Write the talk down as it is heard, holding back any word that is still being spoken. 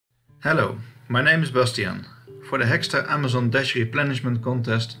Hello, my name is Bastiaan. For the Hexter Amazon Dash Replenishment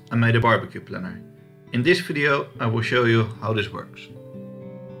Contest I made a barbecue planner. In this video I will show you how this works.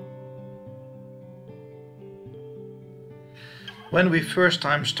 When we first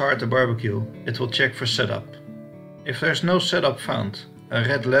time start the barbecue, it will check for setup. If there is no setup found, a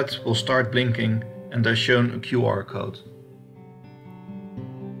red LED will start blinking and there is shown a QR code.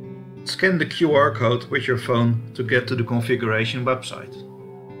 Scan the QR code with your phone to get to the configuration website.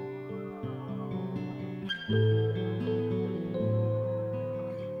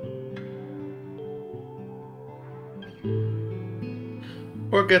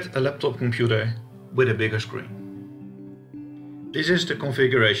 Or get a laptop computer with a bigger screen. This is the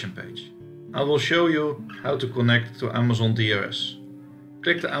configuration page. I will show you how to connect to Amazon DRS.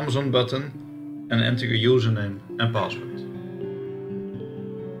 Click the Amazon button and enter your username and password.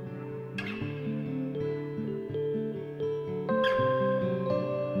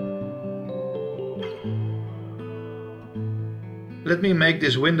 Let me make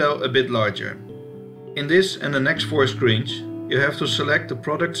this window a bit larger. In this and the next 4 screens, you have to select the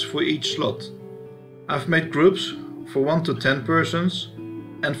products for each slot. I've made groups for 1 to 10 persons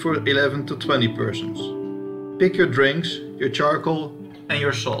and for 11 to 20 persons. Pick your drinks, your charcoal and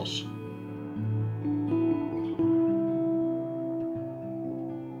your sauce.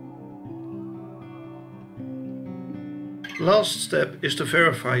 Last step is to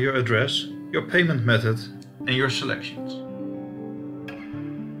verify your address, your payment method and your selections.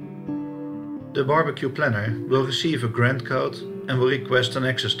 The barbecue planner will receive a grant code and will request an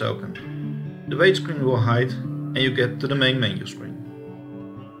access token. The wait screen will hide and you get to the main menu screen.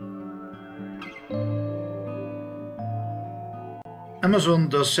 Amazon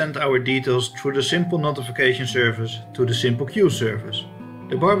does send our details through the simple notification service to the simple queue service.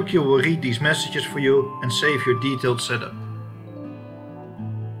 The barbecue will read these messages for you and save your detailed setup.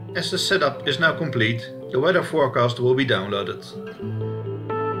 As the setup is now complete, the weather forecast will be downloaded.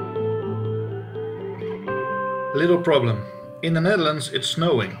 Little problem. In the Netherlands it's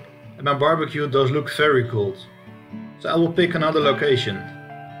snowing and my barbecue does look very cold. So I will pick another location.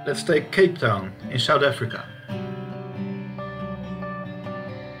 Let's take Cape Town in South Africa.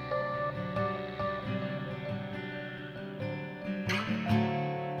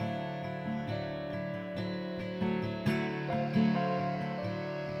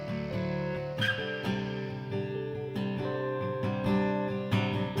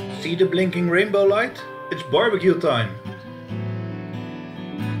 See the blinking rainbow light? It's barbecue time!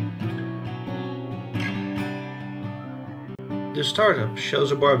 The startup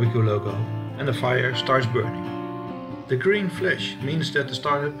shows a barbecue logo and the fire starts burning. The green flash means that the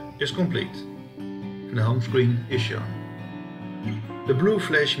startup is complete and the home screen is shown. The blue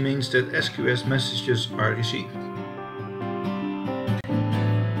flash means that SQS messages are received.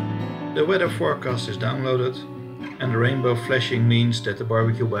 The weather forecast is downloaded and the rainbow flashing means that the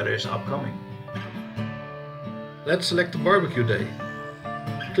barbecue weather is upcoming. Let's select the barbecue day.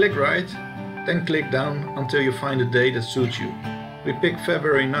 Click right, then click down until you find a day that suits you. We pick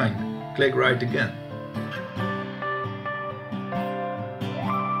February 9. Click right again.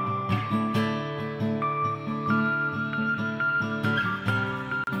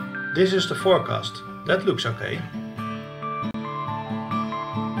 This is the forecast. That looks okay.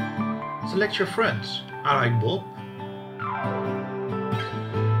 Select your friends. I like Bob.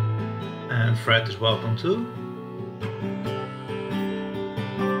 And Fred is welcome too.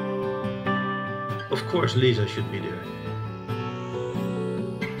 Of course Lisa should be there.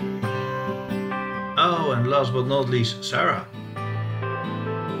 Oh, and last but not least, Sarah.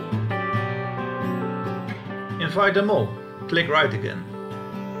 Invite them all. Click right again.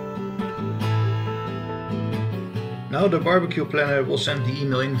 Now the barbecue planner will send the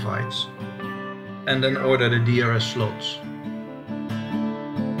email invites and then order the DRS slots.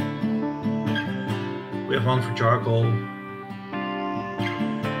 We have one for charcoal,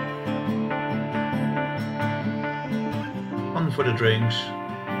 one for the drinks,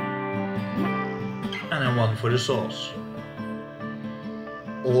 and then one for the sauce.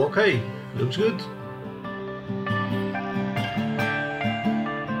 All okay, looks good.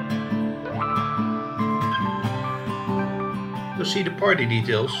 To see the party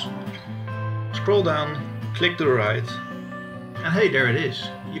details, scroll down, click to the right, and hey, there it is.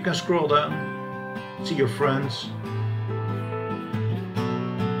 You can scroll down, see your friends,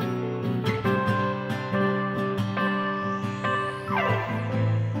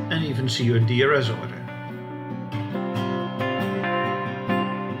 and even see your DRS order.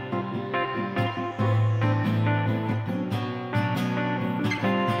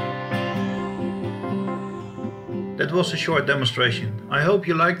 That was a short demonstration. I hope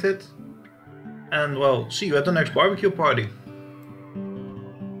you liked it. And well, see you at the next barbecue party.